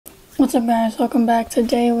What's up, guys? Welcome back.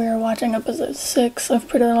 Today we are watching episode 6 of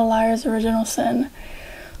Pretty Little Liars Original Sin.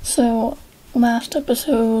 So, last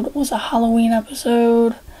episode was a Halloween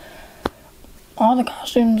episode. All the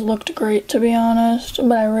costumes looked great, to be honest,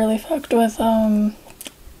 but I really fucked with, Farrah.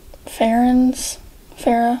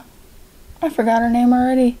 I forgot her name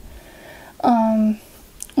already.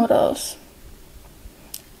 What else?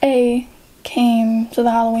 A came to the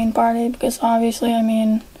Halloween party because obviously,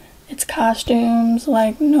 it's costumes,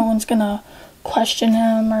 like no one's gonna question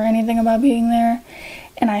him or anything about being there.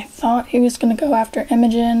 And I thought he was gonna go after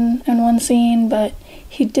Imogen in one scene, but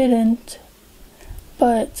he didn't.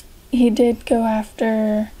 But he did go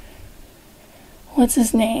after, what's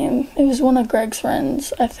his name? It was one of Greg's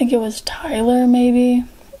friends. I think it was Tyler, maybe.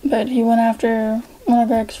 But he went after one of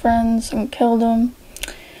Greg's friends and killed him.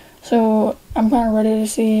 So I'm kind of ready to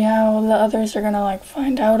see how the others are gonna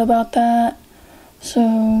find out about that.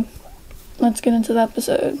 So let's get into the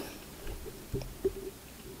episode.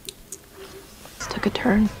 This took a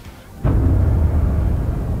turn.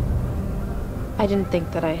 I didn't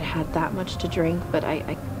think that I had that much to drink, but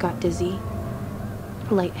I got dizzy,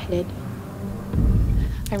 lightheaded.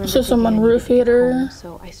 I remember So someone thinking I needed to get roofied her? home,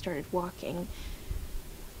 so I started walking.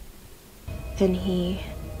 Then he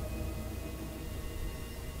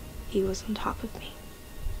was on top of me.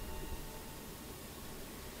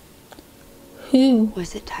 Who?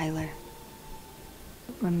 Was it Tyler?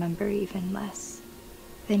 Remember even less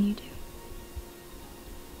than you do.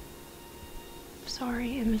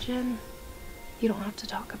 Sorry, Imogen. You don't have to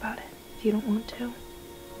talk about it if you don't want to.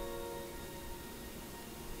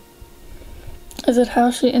 Is it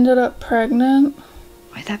how she ended up pregnant?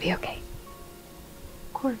 Would that be okay?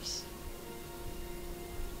 Of course.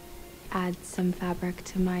 Add some fabric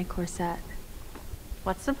to my corset.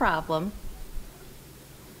 What's the problem?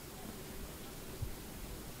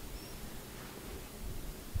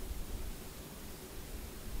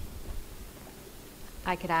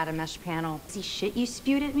 I could add a mesh panel. See shit you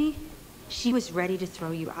spewed at me? She was ready to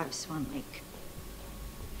throw you out of Swan Lake.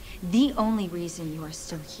 The only reason you are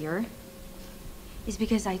still here is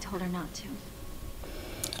because I told her not to.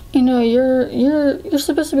 You know, you're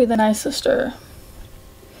supposed to be the nice sister.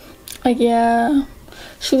 Yeah,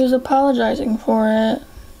 she was apologizing for it.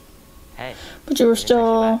 Hey. But you were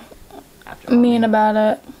still mean about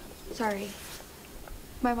it. Sorry.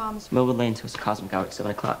 My mom's... Millwood Lane to Cosmic Hour at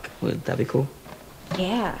 7 o'clock. Would that be cool?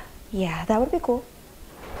 Yeah, that would be cool.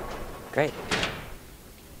 Great.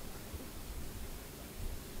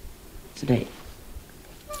 It's a date.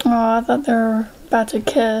 Oh, I thought they were about to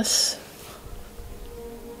kiss.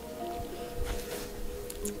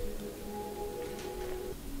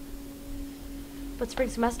 But spring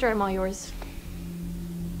semester, I'm all yours.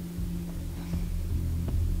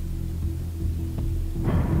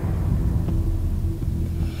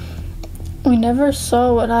 We never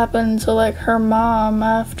saw what happened to her mom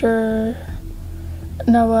after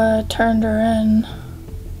Noah turned her in.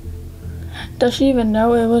 Does she even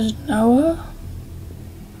know it was Noah?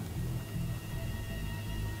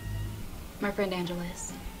 My friend Angela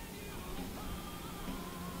is.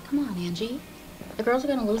 Come on, Angie. The girls are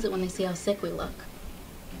gonna lose it when they see how sick we look.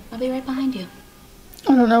 I'll be right behind you.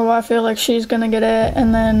 I don't know why I feel like she's gonna get it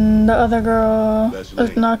and then the other girl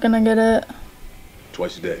is not gonna get it.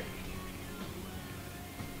 Twice a day.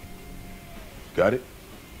 Got it?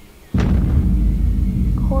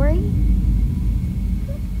 Corey?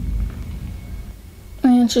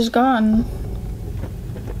 And she's gone.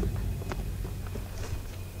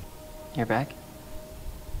 You're back?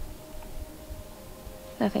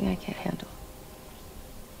 Nothing I can't handle.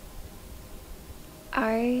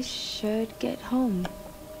 I should get home.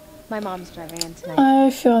 My mom's driving in tonight. I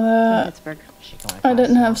feel From that. Pittsburgh. I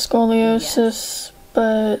didn't have scoliosis,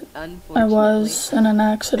 but I was in an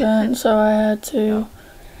accident, so I had to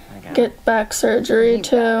get back surgery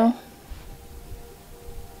too.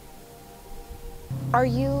 Are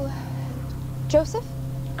you... Joseph?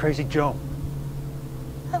 Crazy Joe.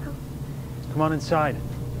 Hello. Come on inside.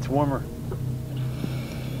 It's warmer.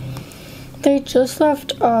 They just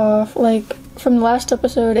left off, from the last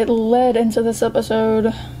episode, it led into this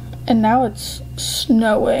episode, and now it's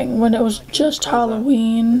snowing when it was just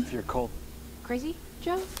Halloween. If you're cold. Crazy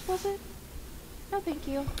Joe, was it? No, thank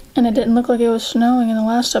you. And it didn't look like it was snowing in the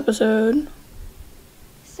last episode.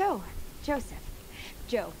 So, Joseph.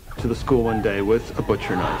 Joe. To the school one day with a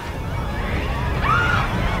butcher knife.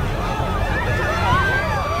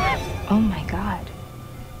 Oh my God.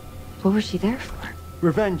 What was she there for?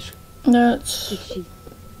 Revenge. That's Did she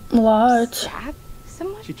a lot. stab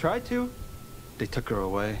someone? She tried to. They took her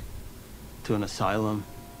away to an asylum,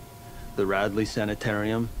 the Radley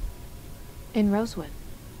Sanitarium. In Rosewood.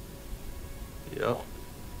 Yep.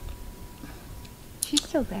 She's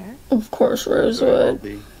still there. Of course, There will Rosewood.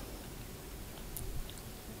 be.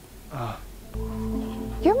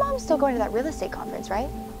 Your mom's still going to that real estate conference, right?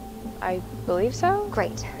 I believe so.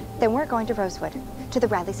 Great. Then we're going to Rosewood, to the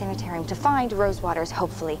Bradley Sanitarium, to find Rose Waters,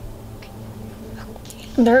 hopefully.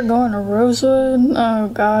 They're going to Rosewood? Oh,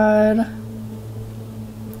 God.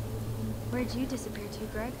 Where'd you disappear to,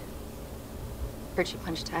 Greg? Heard she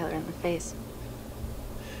punched Tyler in the face.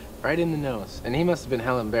 Right in the nose. And he must have been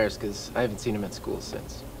hella embarrassed because I haven't seen him at school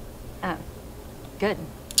since. Oh, good.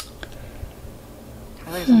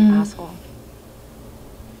 Tyler's an asshole.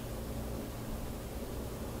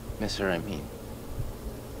 Miss her, I mean.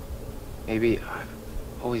 Maybe I've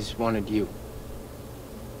always wanted you.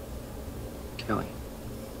 Kelly.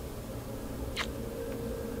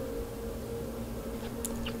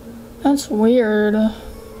 That's weird. Now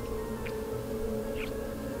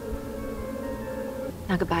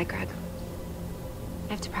goodbye, Greg.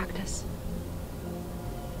 I have to practice.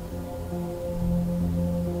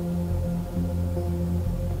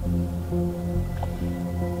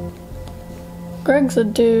 Greg's a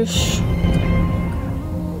douche.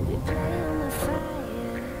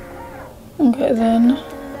 Okay, then.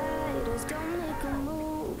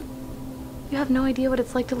 You have no idea what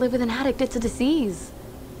it's like to live with an addict. It's a disease.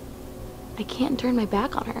 I can't turn my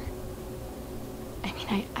back on her. I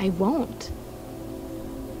mean, I won't.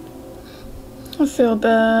 I feel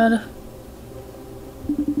bad.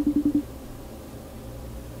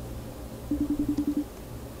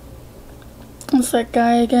 It's that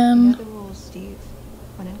guy again. The rules, Steve.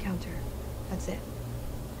 One encounter. That's it.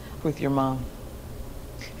 With your mom.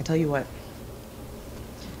 I tell you what,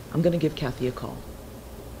 I'm gonna give Kathy a call.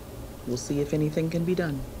 We'll see if anything can be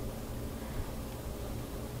done.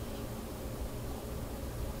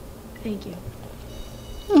 Thank you.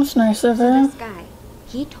 That's nice of So her. this guy,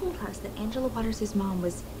 he told us that Angela Waters' mom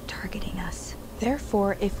was targeting us.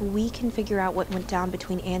 Therefore, if we can figure out what went down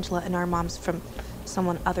between Angela and our moms from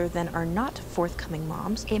someone other than our not forthcoming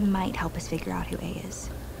moms, It might help us figure out who A is.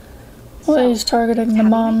 Well, he's targeting the How do you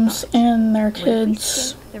moms acknowledge? and their What if we kids.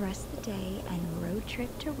 skip the rest of the day and road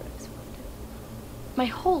trip to Rosewood? My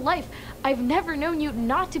whole life, I've never known you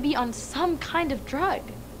not to be on some kind of drug.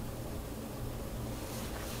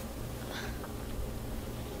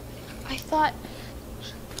 I thought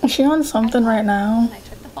Is she on something right now? when I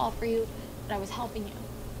took the fall for you that I was helping you.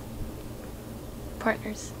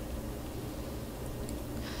 Partners.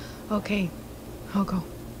 okay, I'll go.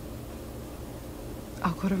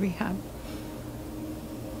 I'll go to rehab.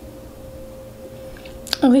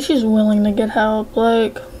 At least she's willing to get help,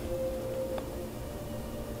 like.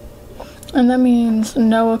 And that means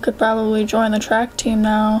Noah could probably join the track team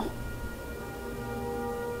now.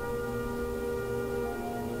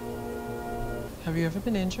 Have you ever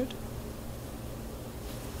been injured?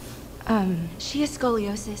 She has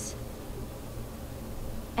scoliosis.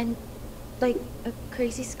 And, like, a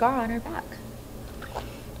crazy scar on her back.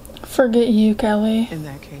 Forget you, Kelly. In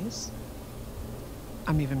that case,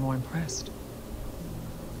 I'm even more impressed.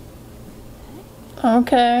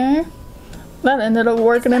 Okay. That ended up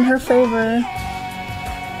working in her favor.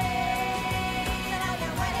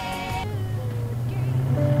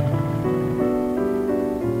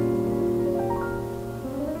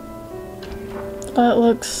 That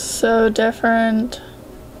looks so different.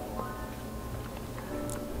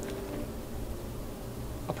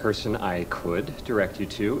 A person I could direct you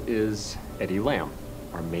to is Eddie Lamb,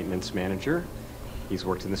 our maintenance manager. He's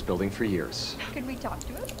worked in this building for years. Could we talk to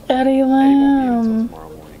him? Eddie Eddie won't be in until Lamb. tomorrow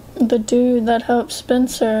morning. The dude that helped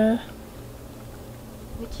Spencer.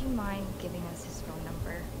 Would you mind giving us his phone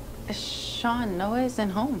number? Sean, Noah isn't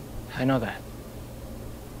home. I know that.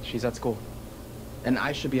 She's at school. And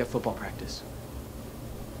I should be at football practice.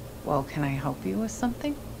 Well, can I help you with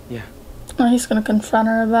something? Yeah. Oh, he's gonna confront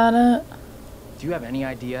her about it. Do you have any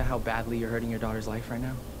idea how badly you're hurting your daughter's life right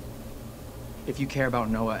now? If you care about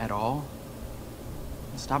Noah at all,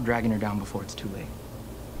 stop dragging her down before it's too late.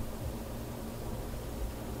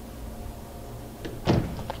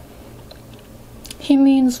 He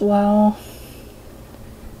means well.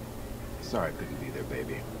 Sorry I couldn't be there,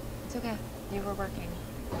 baby. It's okay. You were working.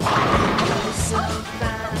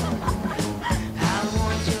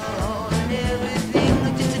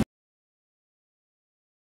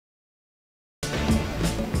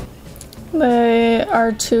 They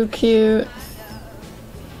are too cute.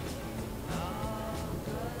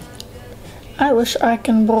 I wish I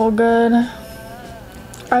can bowl good.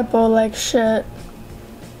 I bowl like shit.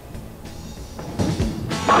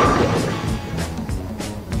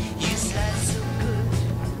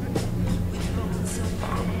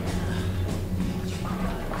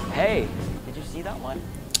 Hey, did you see that one?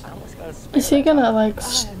 I almost got a Is he gonna like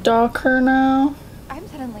stalk her now? I'm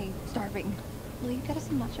suddenly starving. Will you get us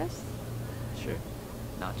some nachos? Sure.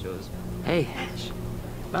 Nachos. Hey, Ash.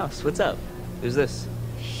 Mouse, what's up? Who's this?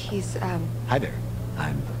 He's, Hi there.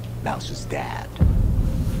 I'm Mouse's dad.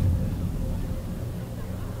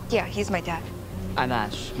 yeah, he's my dad. I'm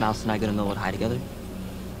Ash. Mouse and I gonna know what high together?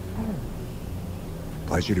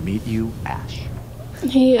 Pleasure to meet you, Ash.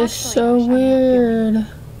 He is so weird.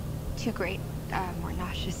 Too great. More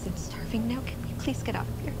nauseous and starving now. Can we please get out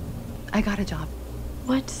of here? I got a job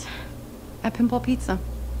What? at Pinball Pizza.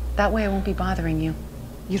 That way I won't be bothering you.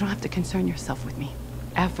 You don't have to concern yourself with me.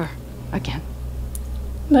 Ever. Again.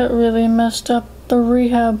 That really messed up the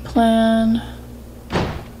rehab plan.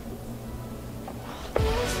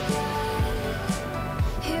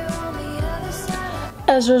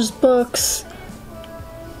 Ezra's books.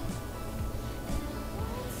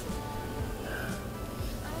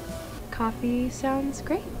 Coffee sounds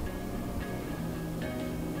great.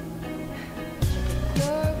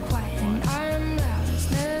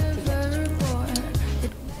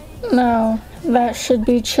 No, that should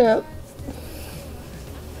be Chip.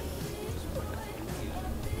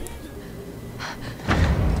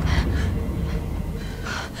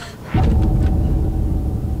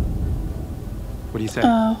 What do you say?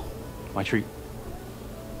 Oh. My treat.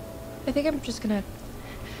 I think I'm just gonna...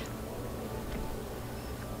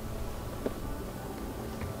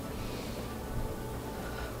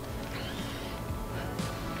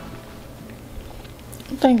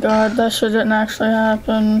 Thank God that shit didn't actually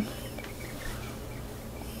happen.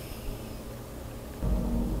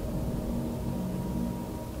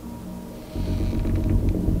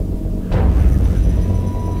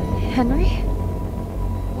 Henry?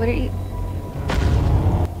 What are you...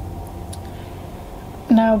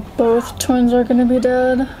 Now both twins are gonna be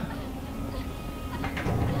dead.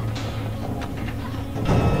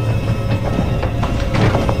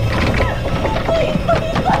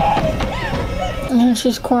 And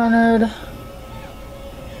she's cornered. I'm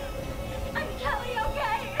Kelly,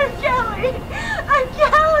 okay? I'm Kelly! I'm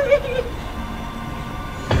Kelly!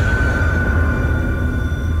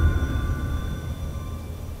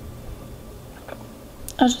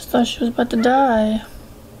 I just thought she was about to die.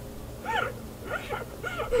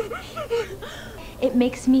 It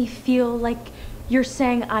makes me feel like you're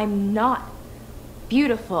saying I'm not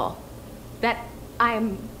beautiful, that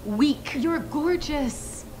I'm weak. You're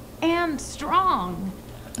gorgeous and strong.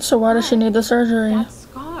 So why does she need the surgery?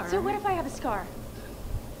 Scar. So what if I have a scar?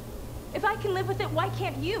 If I can live with it, why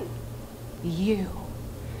can't you? You.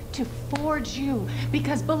 To forge you.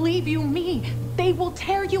 Because believe you me, they will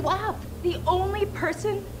tear you up. The only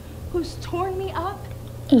person who's torn me up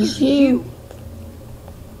Is you.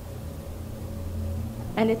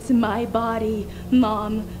 And it's my body,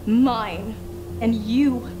 Mom, mine. And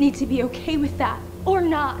you need to be okay with that, or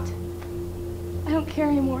not. I don't care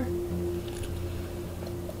anymore.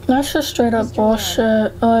 That's just straight up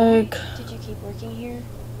bullshit. Like, Did you keep working here?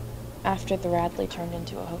 After the Radley turned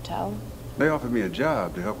into a hotel? They offered me a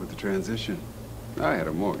job to help with the transition. I had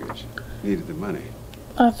a mortgage, needed the money.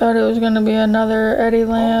 I thought it was gonna be another Eddie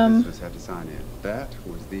Lamb. Just had to sign in. That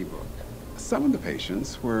was the book. Some of the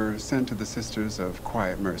patients were sent to the Sisters of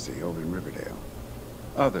Quiet Mercy over in Riverdale.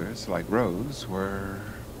 Others, like Rose, were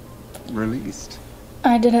released.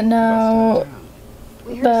 I didn't know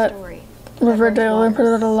that Riverdale and Pretty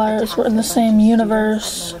Little Liars were in the same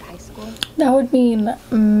universe. That would mean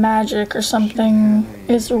magic or something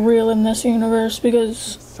is real in this universe,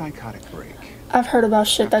 because Psychotic break. I've heard about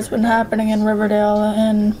shit that's been happening in Riverdale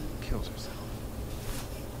and Kills herself.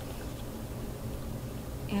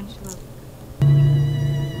 Angela.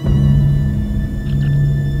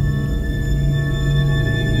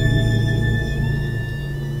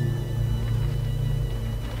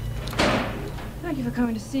 Thank you for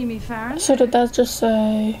coming to see me, Farron. so did that just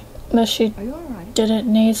say that she Are you alright?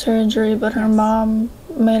 didn't need surgery but her mom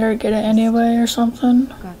made her get it anyway or something?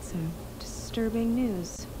 Got some disturbing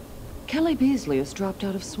news. Kelly Beasley has dropped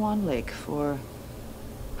out of Swan Lake for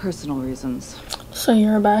personal reasons. So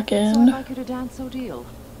you're back So I'd in. like you to dance Odile.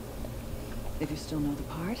 If you still know the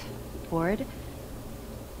part. Bored.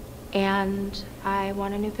 And I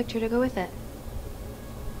want a new picture to go with it.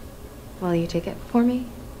 Will you take it for me?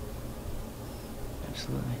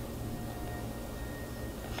 Absolutely.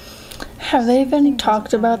 Have they even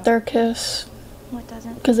talked about their kiss? What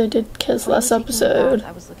doesn't? Because they did kiss While last we were taking the episode. bath,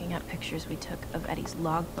 I was looking at pictures we took of Eddie's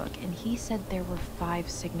logbook, and he said there were 5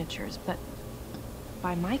 signatures, but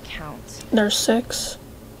by my count, There's 6.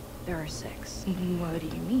 there are 6. What do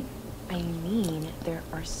you mean? I mean there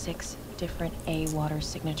are 6 different A water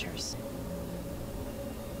signatures.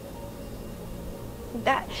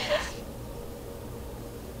 That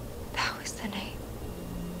was the night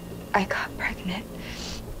I got pregnant.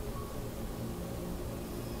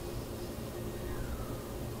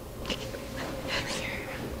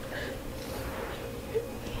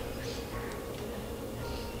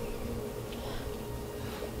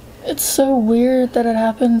 It's so weird that it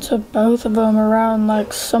happened to both of them around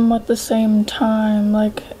like somewhat the same time.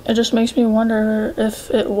 Like, it just makes me wonder if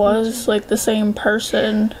it was like the same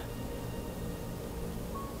person.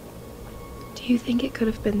 Do you think it could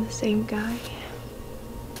have been the same guy?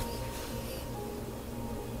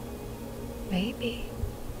 Maybe.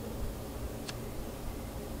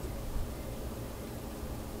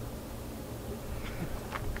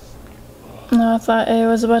 No, I thought A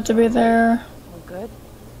was about to be there. All good.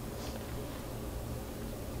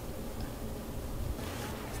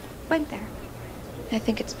 Went there. I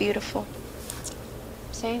think it's beautiful.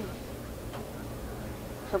 Same.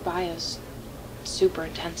 Her bio's super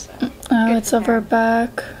intense though. Oh, it's of her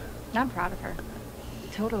back. I'm proud of her.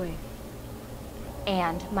 Totally.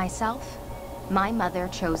 And myself, my mother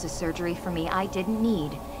chose a surgery for me I didn't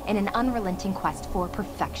need in an unrelenting quest for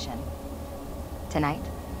perfection. Tonight,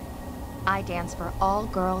 I dance for all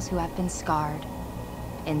girls who have been scarred,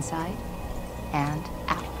 inside and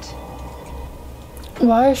out.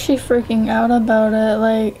 Why is she freaking out about it?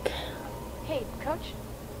 Like, Hey, Coach.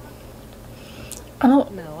 I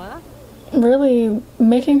don't Noah. really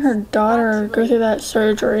making her daughter go through that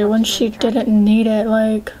surgery when she didn't need it.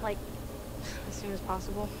 Like, As soon as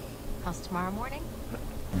possible. How's tomorrow morning?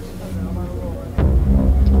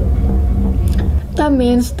 that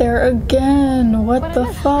means they're again. What the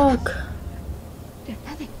fuck?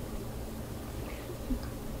 Nothing.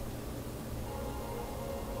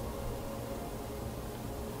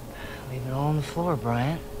 Leave it all on the floor,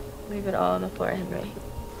 Brian. Leave it all on the floor, Henry.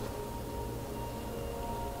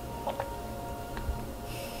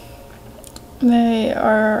 They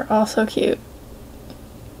are also cute.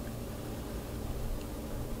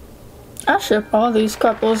 I ship all these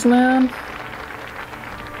couples, man. You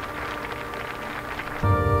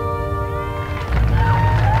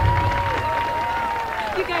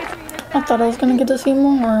guys made it. I thought I was gonna get to see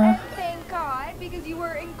more. Thank God, because you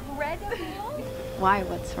were incredible. Why?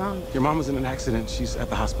 What's wrong? Your mom was in an accident. She's at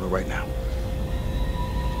the hospital right now.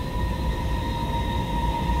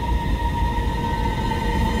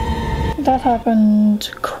 That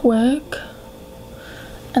happened quick.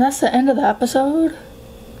 And that's the end of the episode?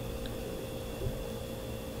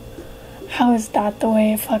 How is that the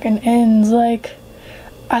way it fucking ends? Like,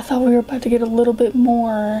 I thought we were about to get a little bit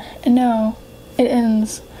more. And no, it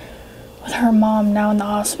ends with her mom now in the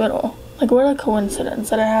hospital. Like, what a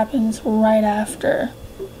coincidence that it happens right after.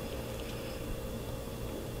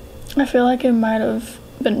 I feel like it might have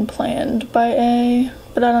been planned by A,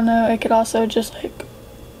 but I don't know. It could also just, like,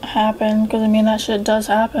 happen, because I mean, that shit does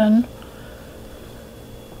happen.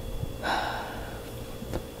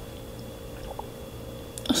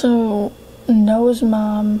 So, Noah's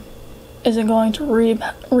mom isn't going to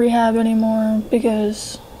rehab anymore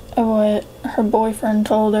because of what her boyfriend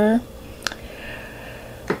told her.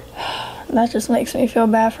 That just makes me feel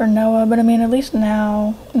bad for Noah, but I mean, at least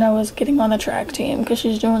now Noah's getting on the track team because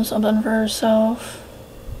she's doing something for herself.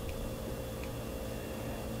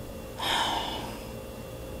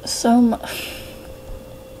 So much.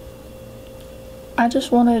 I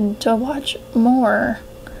just wanted to watch more,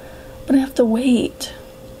 but I have to wait.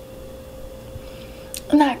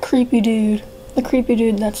 And that creepy dude, the creepy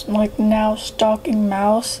dude that's like now stalking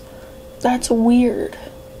Mouse, that's weird.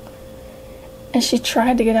 And she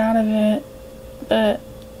tried to get out of it, but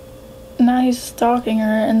now he's stalking her.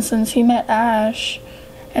 And since he met Ash,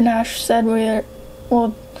 and Ash said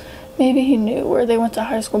well, maybe he knew where they went to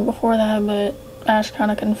high school before that, but Ash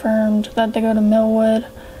kind of confirmed that they go to Millwood.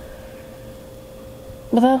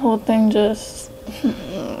 But that whole thing just,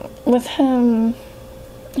 with him,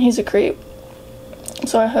 he's a creep.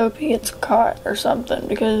 So I hope he gets caught or something,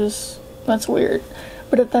 because that's weird.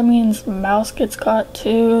 But if that means Mouse gets caught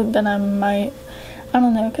too, then I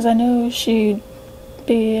don't know, because I know she'd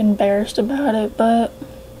be embarrassed about it, but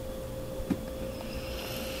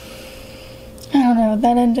I don't know,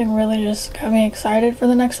 that ending really just got me excited for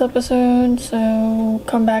the next episode, so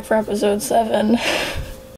come back for episode 7.